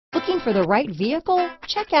Looking for the right vehicle?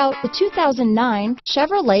 Check out the 2009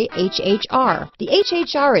 Chevrolet HHR. The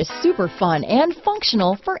HHR is super fun and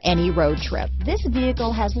functional for any road trip. This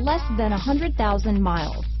vehicle has less than 100,000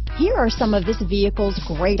 miles. Here are some of this vehicle's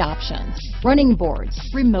great options: running boards,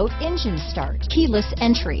 remote engine start, keyless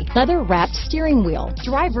entry, leather-wrapped steering wheel,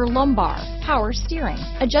 driver lumbar, power steering,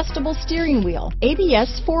 adjustable steering wheel,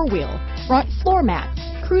 ABS four-wheel, front floor mats,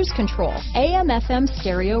 cruise control, AM/FM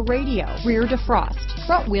stereo radio, rear defrost,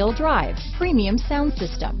 front-wheel drive, premium sound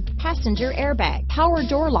system, passenger airbag, power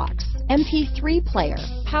door locks, MP3 player,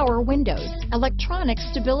 power windows, electronic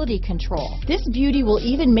stability control. This beauty will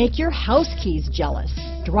even make your house keys jealous.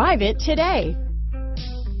 Drive it today.